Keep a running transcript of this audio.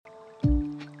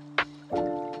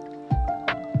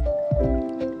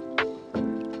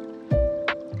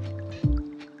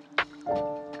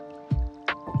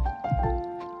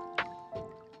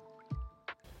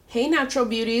Hey natural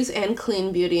beauties and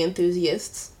clean beauty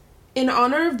enthusiasts. In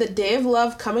honor of the Day of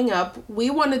Love coming up, we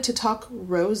wanted to talk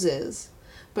roses.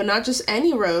 But not just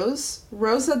any rose,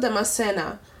 Rosa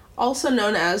Damascena, also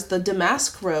known as the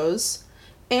damask rose,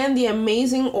 and the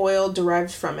amazing oil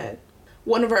derived from it.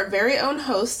 One of our very own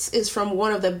hosts is from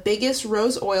one of the biggest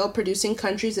rose oil producing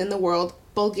countries in the world,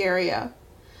 Bulgaria.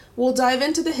 We'll dive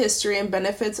into the history and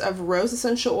benefits of rose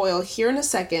essential oil here in a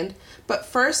second, but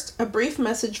first, a brief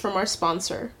message from our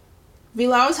sponsor.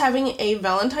 Vilao is having a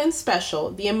Valentine's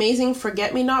special, the amazing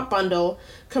Forget-Me-Not bundle,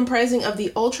 comprising of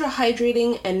the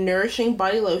ultra-hydrating and nourishing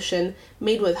body lotion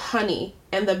made with honey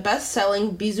and the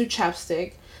best-selling Bisou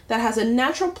chapstick that has a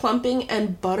natural plumping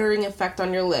and buttering effect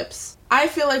on your lips. I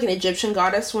feel like an Egyptian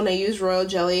goddess when I use royal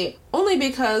jelly, only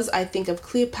because I think of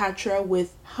Cleopatra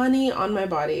with honey on my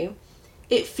body.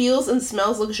 It feels and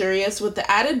smells luxurious with the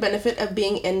added benefit of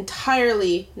being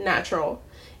entirely natural.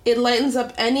 It lightens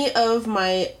up any of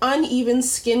my uneven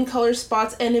skin color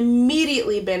spots and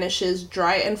immediately banishes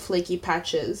dry and flaky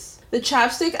patches. The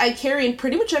chapstick I carry in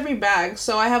pretty much every bag,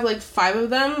 so I have like 5 of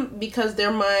them because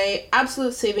they're my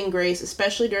absolute saving grace,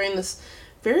 especially during this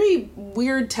very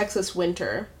weird Texas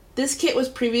winter. This kit was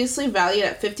previously valued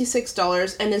at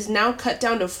 $56 and is now cut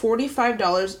down to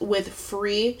 $45 with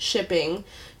free shipping,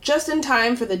 just in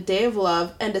time for the Day of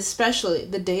Love and especially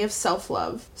the Day of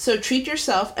Self-Love. So treat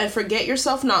yourself and forget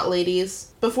yourself not,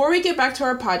 ladies. Before we get back to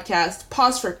our podcast,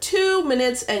 pause for 2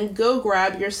 minutes and go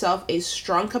grab yourself a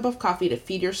strong cup of coffee to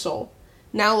feed your soul.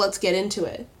 Now let's get into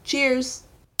it. Cheers!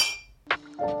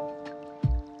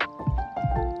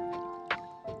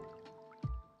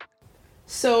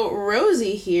 So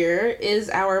Rosie here is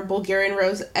our Bulgarian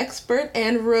rose expert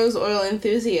and rose oil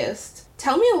enthusiast.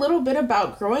 Tell me a little bit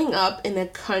about growing up in a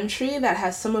country that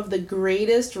has some of the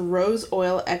greatest rose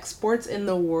oil exports in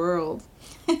the world.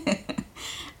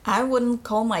 I wouldn't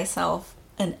call myself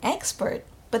an expert,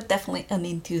 but definitely an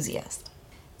enthusiast.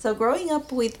 So growing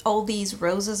up with all these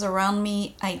roses around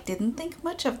me, I didn't think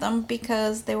much of them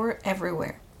because they were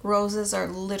everywhere. Roses are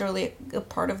literally a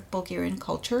part of Bulgarian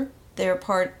culture. They're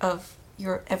part of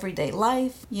your everyday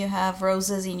life. You have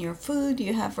roses in your food.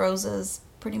 You have roses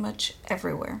pretty much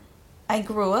everywhere. I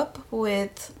grew up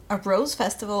with a rose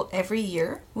festival every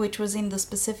year, which was in the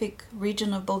specific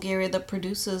region of Bulgaria that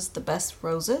produces the best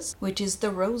roses, which is the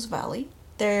Rose Valley.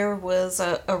 There was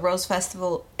a rose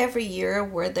festival every year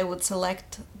where they would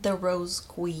select the rose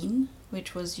queen,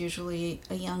 which was usually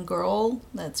a young girl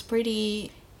that's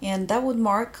pretty, and that would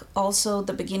mark also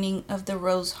the beginning of the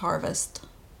rose harvest.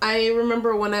 I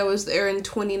remember when I was there in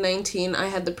 2019, I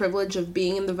had the privilege of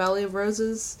being in the Valley of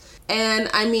Roses. And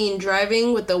I mean,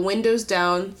 driving with the windows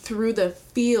down through the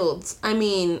fields.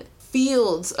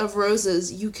 Fields of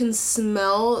roses. You can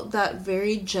smell that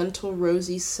very gentle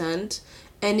rosy scent.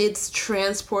 And it's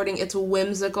transporting, it's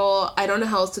whimsical. I don't know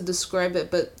how else to describe it,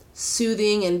 but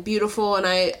soothing and beautiful. And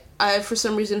I for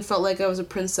some reason felt like I was a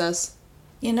princess.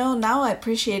 You know, now I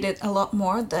appreciate it a lot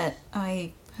more that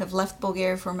I have left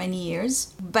Bulgaria for many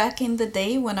years. Back in the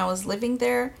day when I was living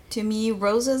there, to me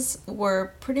roses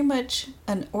were pretty much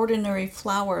an ordinary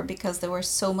flower because they were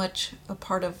so much a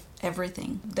part of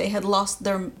everything. They had lost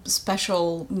their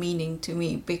special meaning to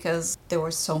me because they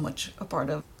were so much a part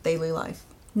of daily life.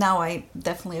 Now I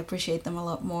definitely appreciate them a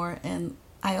lot more, and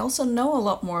I also know a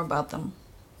lot more about them.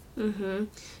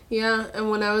 Yeah,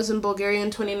 and when I was in Bulgaria in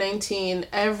 2019,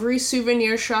 every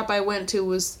souvenir shop I went to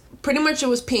was pretty much, it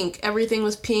was pink. Everything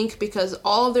was pink because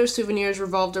all of their souvenirs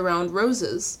revolved around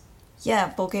roses.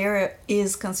 Yeah, Bulgaria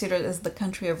is considered as the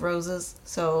country of roses,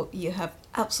 so you have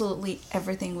absolutely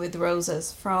everything with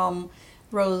roses, from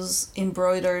rose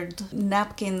embroidered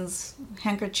napkins,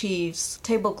 handkerchiefs,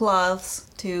 tablecloths,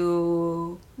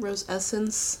 to Rose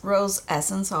essence. Rose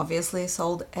essence, obviously,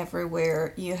 sold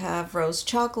everywhere. You have rose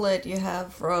chocolate, you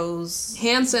have rose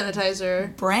hand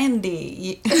sanitizer,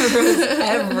 brandy, rose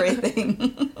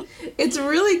everything. It's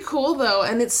really cool though,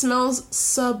 and it smells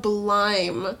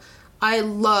sublime. I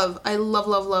love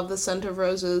the scent of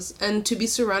roses, and to be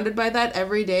surrounded by that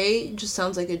every day just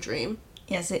sounds like a dream.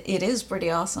 Yes, it is pretty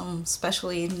awesome,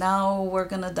 especially now we're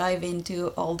going to dive into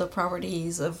all the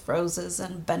properties of roses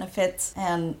and benefits,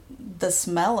 and the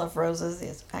smell of roses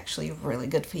is actually really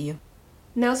good for you.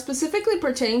 Now, specifically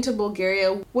pertaining to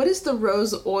Bulgaria, what is the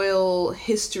rose oil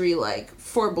history like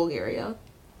for Bulgaria?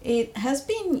 It has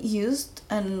been used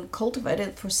and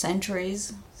cultivated for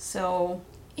centuries, so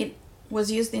it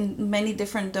was used in many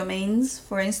different domains.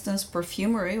 For instance,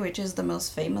 perfumery, which is the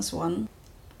most famous one.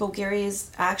 Bulgaria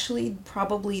is actually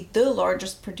probably the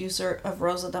largest producer of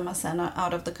Rosa Damascena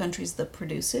out of the countries that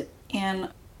produce it. And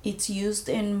it's used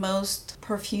in most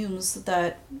perfumes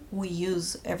that we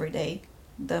use every day.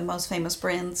 The most famous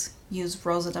brands use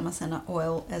Rosa Damascena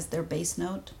oil as their base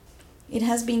note. It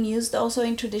has been used also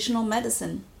in traditional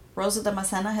medicine. Rosa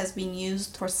Damascena has been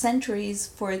used for centuries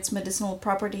for its medicinal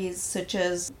properties such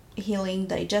as healing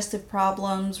digestive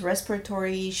problems,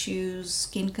 respiratory issues,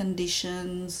 skin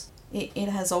conditions. It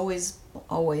has always,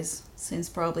 since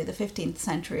probably the 15th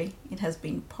century, it has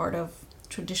been part of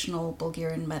traditional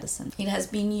Bulgarian medicine. It has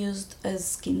been used as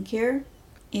skincare.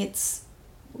 It's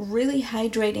really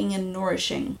hydrating and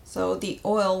nourishing. So the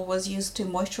oil was used to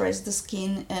moisturize the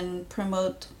skin and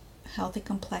promote healthy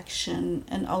complexion,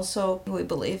 and also we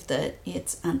believe that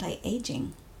it's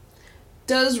anti-aging.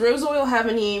 Does rose oil have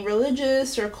any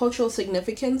religious or cultural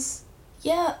significance?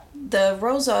 Yeah, the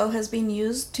rose oil has been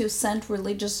used to scent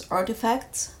religious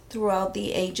artifacts throughout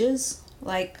the ages,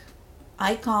 like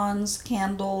icons,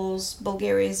 candles.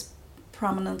 Bulgaria is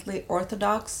prominently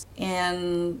Orthodox,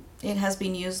 and it has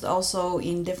been used also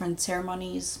in different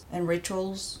ceremonies and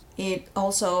rituals. It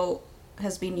also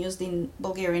has been used in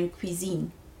Bulgarian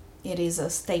cuisine. It is a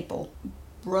staple.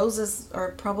 Roses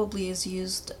are probably as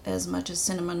used as much as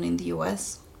cinnamon in the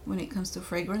US when it comes to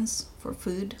fragrance for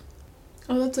food.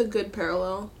 Oh, that's a good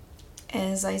parallel.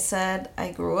 As I said,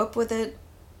 I grew up with it,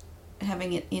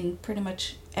 having it in pretty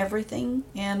much everything.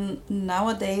 And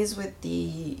nowadays, with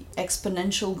the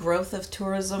exponential growth of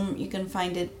tourism, you can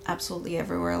find it absolutely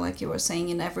everywhere. Like you were saying,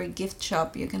 in every gift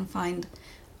shop, you can find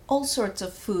all sorts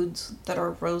of foods that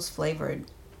are rose flavored.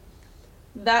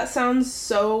 That sounds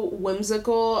so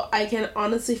whimsical. I can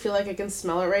honestly feel like I can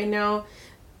smell it right now.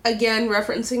 Again,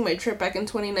 referencing my trip back in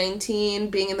 2019,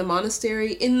 being in the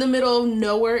monastery, in the middle of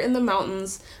nowhere in the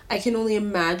mountains, I can only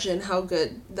imagine how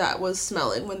good that was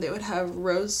smelling when they would have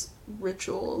rose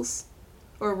rituals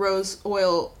or rose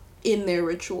oil in their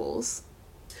rituals.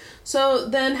 So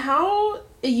then how,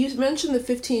 you mentioned the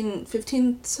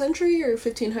 15th century or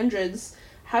 1500s,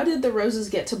 how did the roses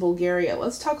get to Bulgaria?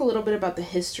 Let's talk a little bit about the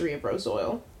history of rose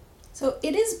oil. So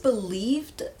it is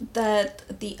believed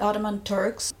that the Ottoman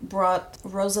Turks brought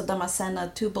Rosa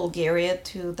Damascena to Bulgaria,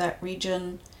 to that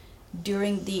region,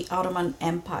 during the Ottoman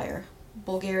Empire.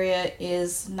 Bulgaria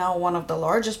is now one of the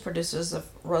largest producers of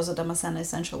Rosa Damascena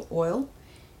essential oil,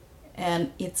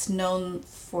 and it's known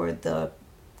for the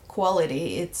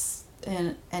quality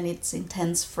and its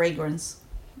intense fragrance.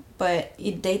 But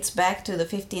it dates back to the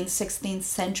 15th, 16th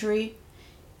century,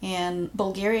 and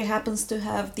Bulgaria happens to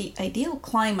have the ideal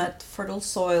climate, fertile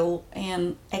soil,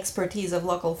 and expertise of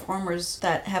local farmers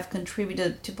that have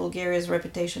contributed to Bulgaria's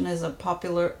reputation as a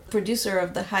popular producer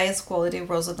of the highest quality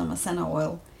Rosa Damascena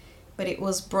oil. But it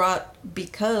was brought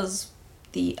because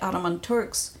the Ottoman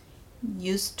Turks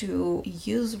used to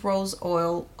use rose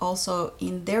oil also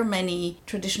in their many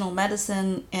traditional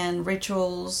medicine and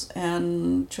rituals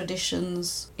and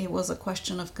traditions. It was a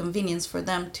question of convenience for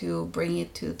them to bring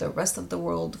it to the rest of the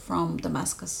world from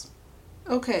Damascus.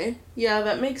 Okay, yeah,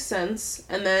 that makes sense.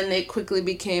 And then it quickly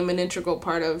became an integral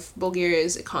part of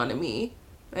Bulgaria's economy.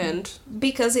 And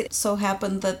because it so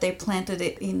happened that they planted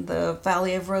it in the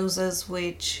Valley of Roses,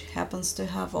 which happens to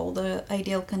have all the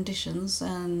ideal conditions,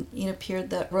 and it appeared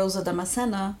that Rosa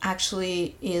Damascena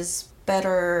actually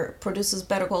produces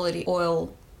better quality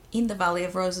oil in the Valley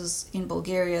of Roses in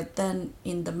Bulgaria than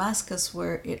in Damascus,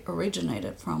 where it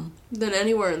originated from. Than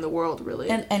anywhere in the world, really.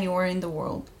 And anywhere in the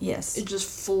world, yes. It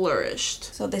just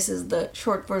flourished. So this is the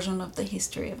short version of the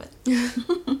history of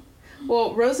it.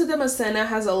 Well, Rosa Damascena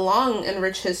has a long and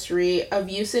rich history of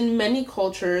use in many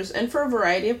cultures and for a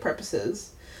variety of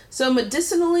purposes. So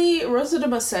medicinally, Rosa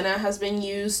Damascena has been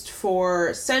used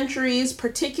for centuries,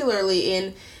 particularly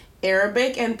in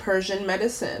Arabic and Persian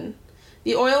medicine.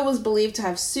 The oil was believed to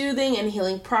have soothing and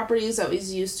healing properties that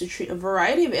was used to treat a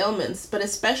variety of ailments, but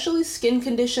especially skin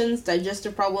conditions,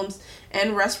 digestive problems,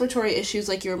 and respiratory issues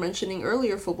like you were mentioning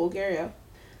earlier for Bulgaria.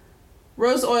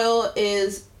 Rose oil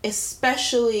is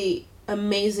especially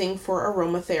amazing for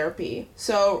aromatherapy.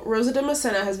 So Rosa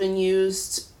Damascena has been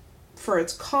used for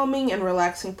its calming and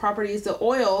relaxing properties. The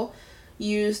oil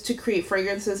used to create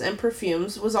fragrances and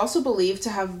perfumes was also believed to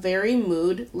have very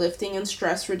mood lifting and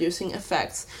stress reducing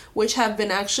effects, which have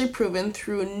been actually proven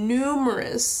through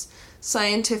numerous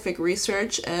scientific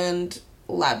research and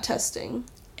lab testing.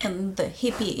 And the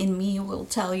hippie in me will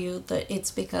tell you that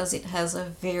it's because it has a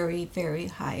very, very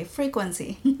high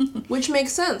frequency. Which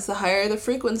makes sense. The higher the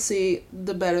frequency,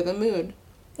 the better the mood.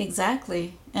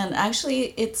 Exactly. And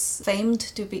actually, it's famed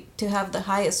to have the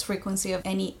highest frequency of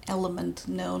any element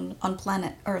known on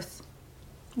planet Earth.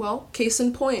 Well, case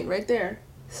in point, right there.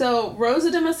 So,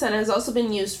 Rosa Damascena has also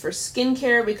been used for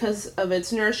skincare because of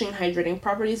its nourishing, hydrating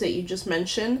properties that you just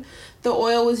mentioned. The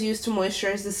oil was used to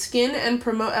moisturize the skin and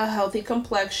promote a healthy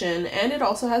complexion, and it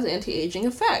also has anti-aging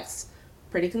effects.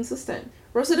 pretty consistent.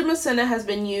 Rosa Damascena has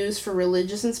been used for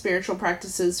religious and spiritual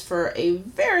practices for a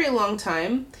very long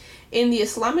time. In the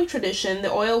Islamic tradition,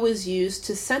 the oil was used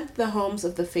to scent the homes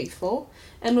of the faithful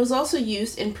and was also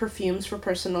used in perfumes for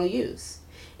personal use.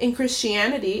 In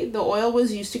Christianity, the oil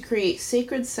was used to create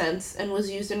sacred scents and was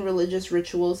used in religious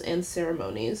rituals and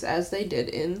ceremonies, as they did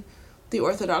in the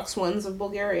Orthodox ones of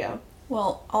Bulgaria.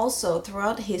 Well, also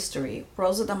throughout history,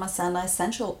 Rosa Damascena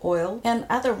essential oil and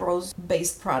other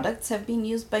rose-based products have been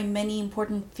used by many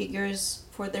important figures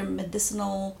for their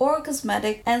medicinal or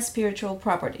cosmetic and spiritual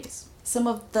properties. Some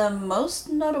of the most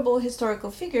notable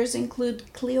historical figures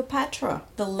include Cleopatra.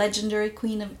 The legendary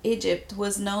queen of Egypt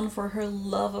was known for her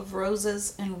love of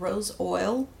roses and rose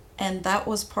oil, and that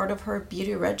was part of her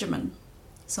beauty regimen.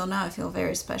 So now I feel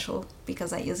very special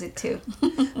because I use it too.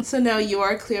 So now you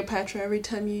are Cleopatra every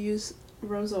time you use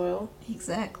rose oil.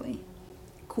 Exactly.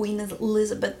 Queen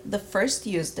Elizabeth I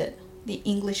used it. The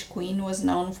English queen was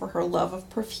known for her love of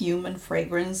perfume and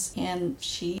fragrance, and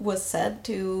she was said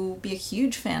to be a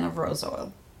huge fan of rose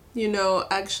oil. You know,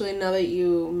 actually, now that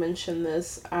you mention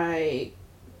this, I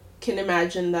can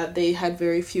imagine that they had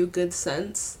very few good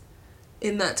scents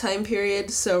in that time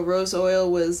period, so rose oil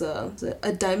was a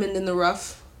diamond in the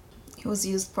rough. It was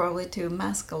used probably to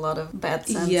mask a lot of bad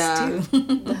scents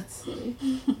too. That's silly.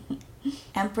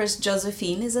 Empress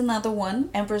Josephine is another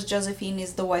one. Empress Josephine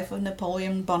is the wife of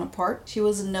Napoleon Bonaparte. She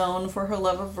was known for her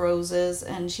love of roses,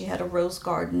 and she had a rose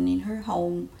garden in her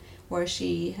home where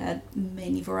she had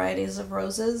many varieties of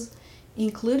roses,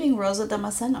 including Rosa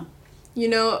Damascena. You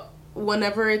know,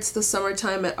 whenever it's the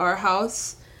summertime at our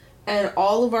house and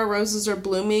all of our roses are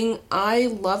blooming, I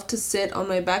love to sit on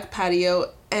my back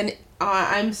patio and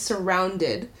I'm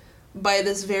surrounded by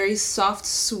this very soft,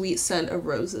 sweet scent of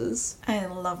roses. I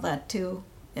love that too,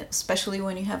 especially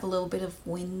when you have a little bit of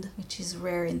wind, which is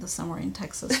rare in the summer in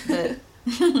Texas, but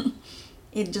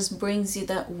it just brings you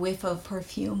that whiff of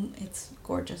perfume. It's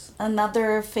gorgeous.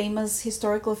 Another famous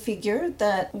historical figure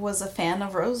that was a fan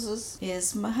of roses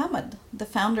is Muhammad, the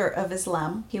founder of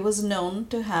Islam. He was known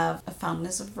to have a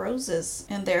fondness of roses,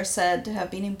 and they're said to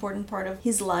have been an important part of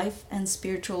his life and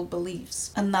spiritual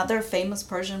beliefs. Another famous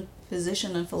Persian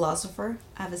physician and philosopher,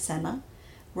 Avicenna,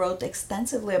 wrote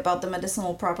extensively about the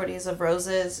medicinal properties of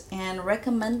roses and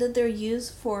recommended their use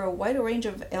for a wide range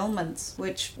of ailments,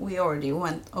 which we already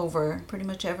went over. Pretty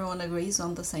much everyone agrees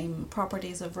on the same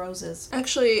properties of roses.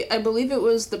 Actually, I believe it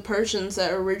was the Persians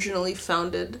that originally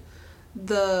founded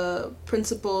the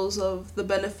principles of the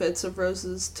benefits of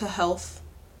roses to health.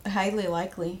 Highly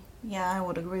likely. Yeah, I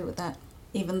would agree with that.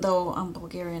 Even though I'm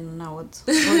Bulgarian and I would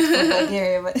work for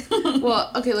Bulgaria, but...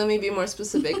 Well, okay, let me be more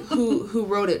specific. Who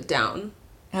wrote it down?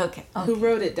 Okay. Who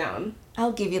wrote it down?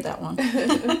 I'll give you that one.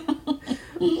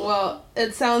 Well,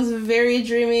 it sounds very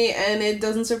dreamy and it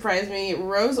doesn't surprise me.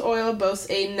 Rose oil boasts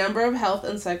a number of health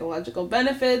and psychological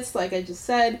benefits, like I just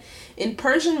said. In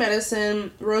Persian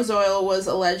medicine, rose oil was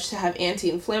alleged to have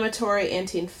anti-inflammatory,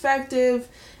 anti-infective,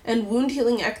 and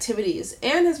wound-healing activities,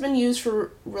 and has been used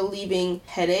for relieving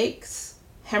headaches,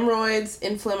 hemorrhoids,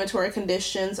 inflammatory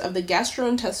conditions of the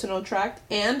gastrointestinal tract,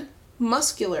 and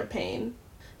muscular pain.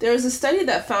 There was a study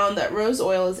that found that rose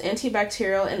oil is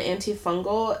antibacterial and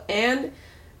antifungal, and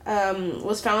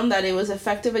was found that it was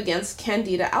effective against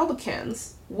Candida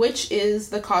albicans, which is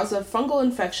the cause of fungal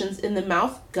infections in the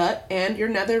mouth, gut, and your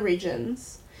nether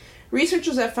regions.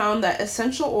 Researchers have found that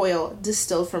essential oil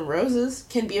distilled from roses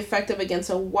can be effective against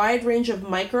a wide range of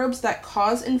microbes that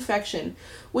cause infection,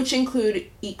 which include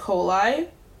E. coli,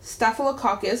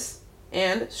 Staphylococcus,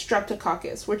 and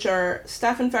Streptococcus, which are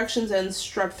staph infections and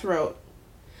strep throat.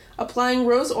 Applying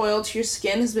rose oil to your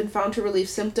skin has been found to relieve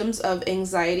symptoms of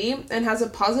anxiety and has a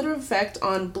positive effect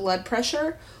on blood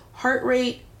pressure, heart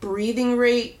rate, breathing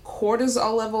rate,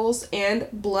 cortisol levels, and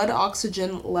blood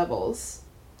oxygen levels.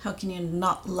 How can you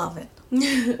not love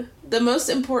it? The most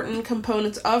important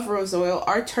components of rose oil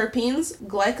are terpenes,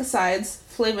 glycosides,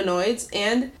 flavonoids,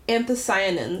 and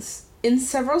anthocyanins. In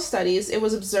several studies, it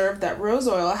was observed that rose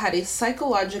oil had a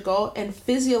psychological and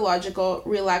physiological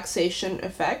relaxation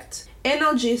effect,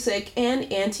 analgesic,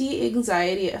 and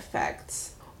anti-anxiety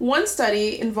effects. One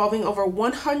study involving over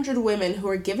 100 women who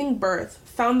were giving birth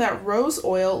found that rose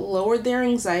oil lowered their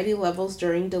anxiety levels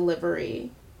during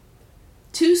delivery.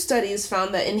 2 studies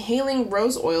found that inhaling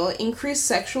rose oil increased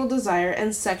sexual desire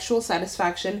and sexual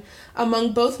satisfaction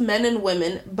among both men and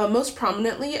women, but most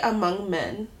prominently among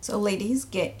men. So ladies,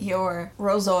 get your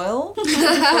rose oil for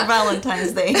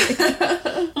Valentine's Day.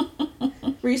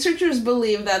 Researchers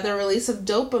believe that the release of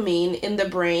dopamine in the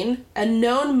brain, a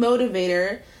known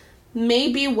motivator, may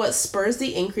be what spurs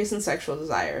the increase in sexual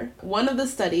desire. One of the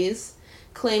studies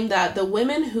claim that the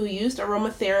women who used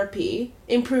aromatherapy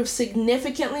improved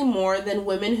significantly more than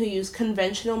women who used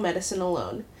conventional medicine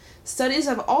alone. Studies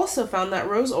have also found that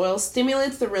rose oil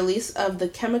stimulates the release of the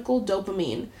chemical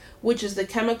dopamine, which is the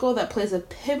chemical that plays a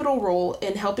pivotal role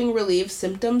in helping relieve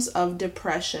symptoms of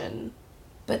depression.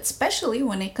 But especially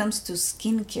when it comes to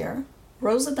skincare,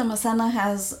 Rosa Damascena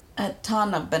has a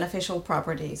ton of beneficial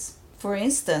properties. For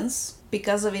instance,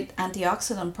 because of its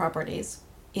antioxidant properties,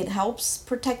 it helps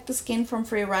protect the skin from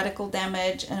free radical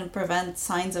damage and prevent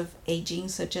signs of aging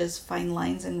such as fine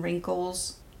lines and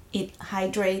wrinkles. It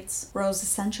hydrates. Rose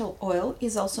essential oil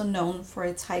is also known for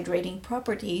its hydrating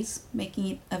properties, making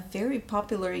it a very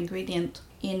popular ingredient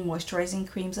in moisturizing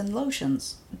creams and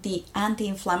lotions. The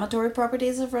anti-inflammatory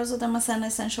properties of Rosa Damascena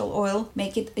essential oil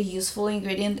make it a useful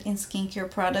ingredient in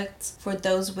skincare products for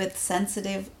those with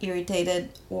sensitive,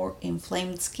 irritated, or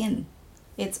inflamed skin.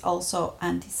 It's also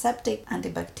antiseptic,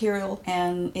 antibacterial,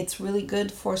 and it's really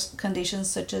good for conditions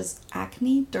such as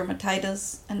acne,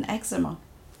 dermatitis, and eczema.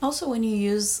 Also, when you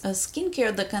use a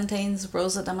skincare that contains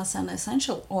Rosa Damascena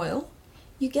essential oil,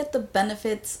 you get the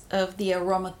benefits of the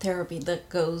aromatherapy that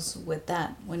goes with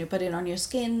that. When you put it on your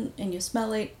skin and you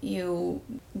smell it, you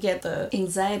get the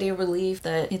anxiety relief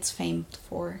that it's famed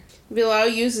for.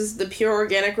 Vilao uses the pure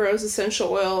organic rose essential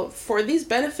oil for these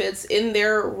benefits in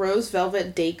their Rose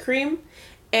Velvet Day Cream,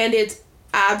 and it's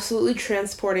absolutely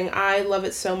transporting. I love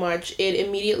it so much. It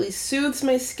immediately soothes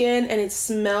my skin and it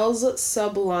smells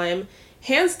sublime.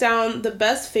 Hands down, the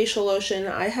best facial lotion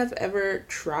I have ever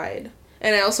tried.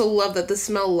 And I also love that the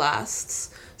smell lasts.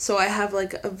 So I have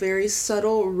like a very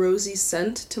subtle rosy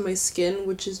scent to my skin,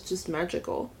 which is just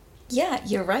magical. Yeah,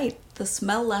 you're right. The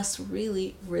smell lasts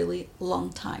really, really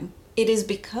long time. It is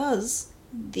because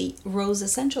the rose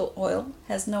essential oil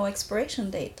has no expiration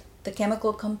date. The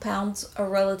chemical compounds are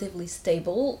relatively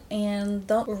stable and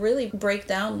don't really break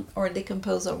down or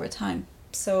decompose over time.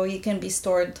 So it can be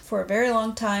stored for a very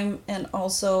long time, and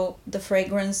also the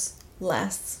fragrance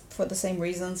lasts for the same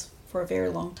reasons for a very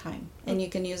long time. And you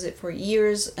can use it for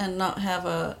years and not have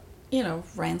a,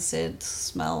 rancid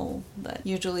smell that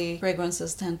usually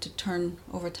fragrances tend to turn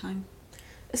over time.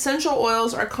 Essential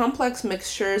oils are complex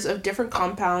mixtures of different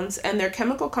compounds, and their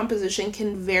chemical composition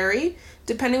can vary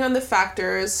depending on the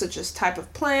factors such as type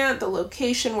of plant, the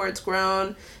location where it's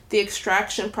grown, the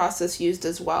extraction process used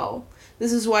as well.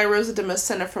 This is why Rosa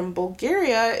Damascena from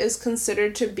Bulgaria is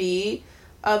considered to be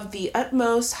of the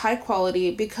utmost high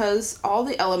quality because all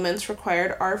the elements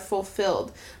required are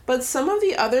fulfilled. But some of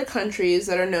the other countries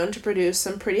that are known to produce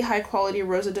some pretty high quality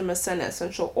Rosa Damascena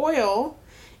essential oil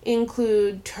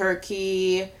include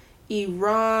Turkey,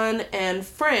 Iran, and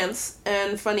France.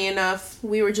 And funny enough,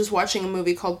 we were just watching a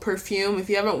movie called Perfume. If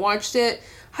you haven't watched it,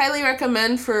 highly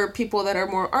recommend for people that are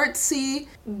more artsy.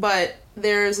 But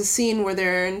there's a scene where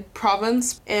they're in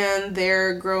Provence and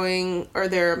they're growing, or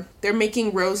they're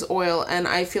making rose oil, and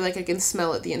I feel like I can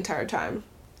smell it the entire time.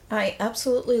 I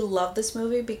absolutely love this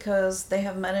movie because they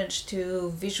have managed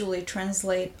to visually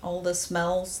translate all the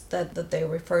smells that they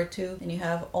refer to. And you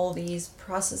have all these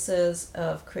processes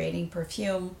of creating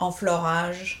perfume,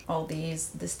 enfleurage, all these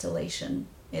distillation.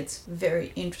 It's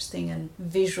very interesting and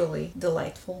visually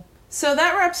delightful. So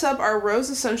that wraps up our Rose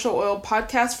Essential Oil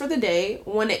podcast for the day.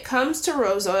 When it comes to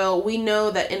rose oil, we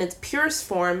know that in its purest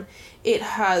form, it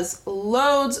has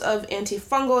loads of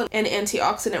antifungal and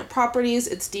antioxidant properties.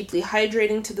 It's deeply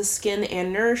hydrating to the skin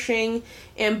and nourishing,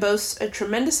 and boasts a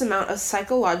tremendous amount of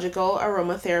psychological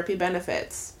aromatherapy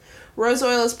benefits. Rose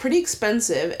oil is pretty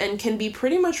expensive and can be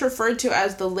pretty much referred to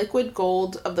as the liquid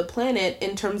gold of the planet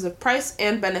in terms of price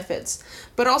and benefits.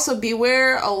 But also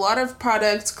beware, a lot of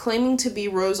products claiming to be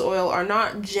rose oil are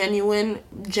not genuine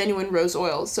rose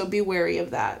oil, so be wary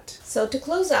of that. So to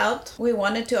close out, we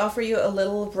wanted to offer you a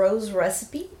little rose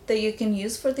recipe that you can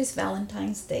use for this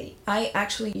Valentine's Day. I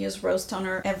actually use rose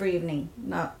toner every evening,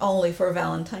 not only for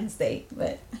Valentine's Day,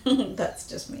 but that's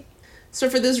just me. So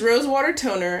for this rose water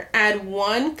toner, add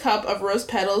 1 cup of rose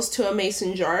petals to a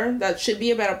mason jar. That should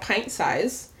be about a pint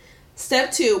size.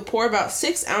 Step 2, pour about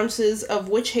 6 ounces of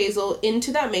witch hazel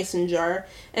into that mason jar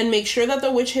and make sure that the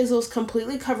witch hazel is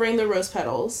completely covering the rose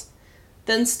petals.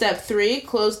 Then step 3,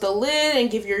 close the lid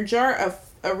and give your jar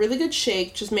a really good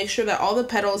shake. Just make sure that all the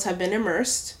petals have been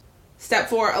immersed. Step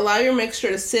 4, allow your mixture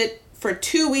to sit for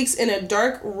 2 weeks in a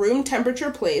dark room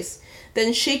temperature place.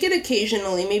 Then shake it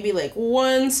occasionally, maybe like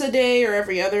once a day or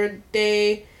every other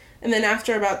day. And then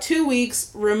after about 2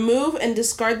 weeks, remove and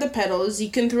discard the petals. You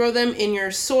can throw them in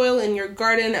your soil in your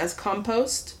garden as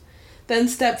compost. Then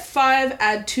step 5,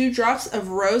 add 2 drops of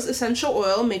rose essential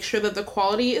oil. Make sure that the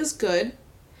quality is good.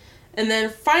 And then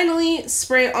finally,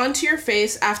 spray it onto your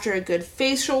face after a good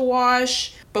facial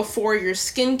wash before your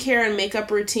skincare and makeup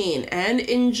routine and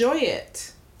enjoy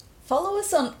it. Follow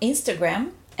us on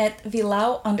Instagram at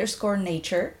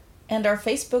Vilau_nature and our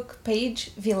Facebook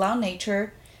page Vilau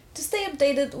Nature to stay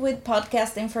updated with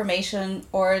podcast information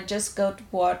or just go to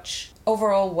watch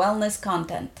overall wellness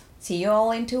content. See you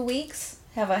all in 2 weeks.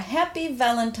 Have a happy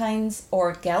Valentine's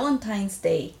or Galentine's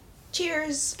Day.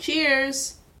 Cheers!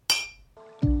 Cheers!